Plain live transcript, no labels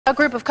A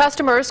group of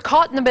customers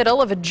caught in the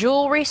middle of a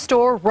jewelry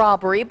store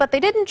robbery, but they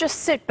didn't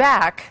just sit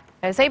back.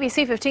 As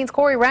ABC 15's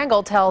Corey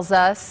Rangel tells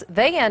us,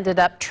 they ended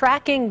up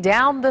tracking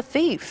down the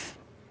thief.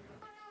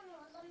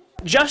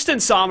 Justin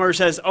Sommers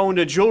has owned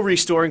a jewelry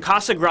store in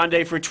Casa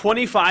Grande for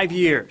 25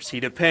 years. He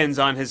depends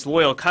on his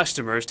loyal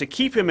customers to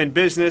keep him in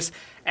business,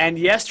 and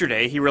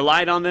yesterday he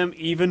relied on them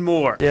even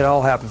more. It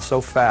all happened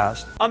so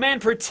fast. A man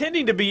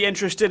pretending to be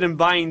interested in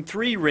buying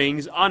 3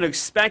 rings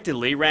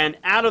unexpectedly ran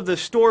out of the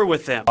store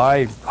with them.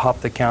 I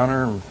hopped the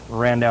counter and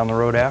ran down the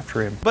road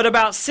after him. But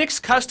about 6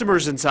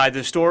 customers inside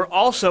the store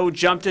also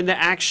jumped into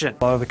action.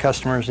 A lot of the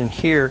customers in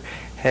here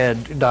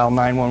had dialed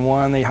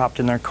 911. They hopped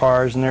in their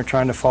cars and they're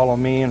trying to follow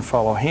me and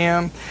follow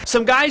him.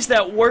 Some guys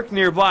that worked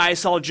nearby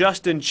saw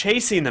Justin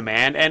chasing the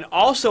man and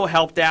also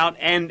helped out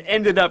and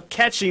ended up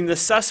catching the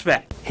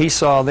suspect. He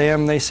saw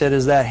them. They said,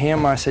 "Is that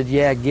him?" I said,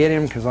 "Yeah, get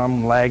him," because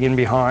I'm lagging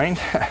behind.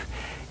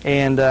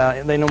 And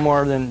he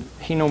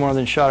no more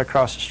than shot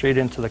across the street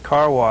into the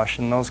car wash,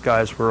 and those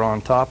guys were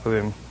on top of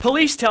him.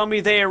 Police tell me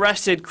they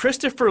arrested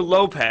Christopher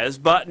Lopez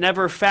but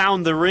never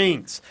found the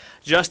rings.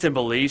 Justin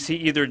believes he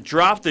either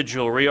dropped the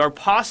jewelry or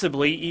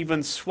possibly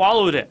even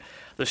swallowed it.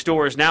 The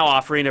store is now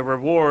offering a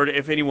reward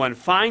if anyone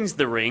finds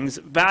the rings,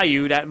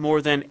 valued at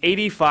more than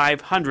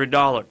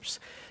 $8,500.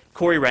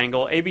 Corey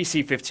Rangel,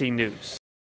 ABC 15 News.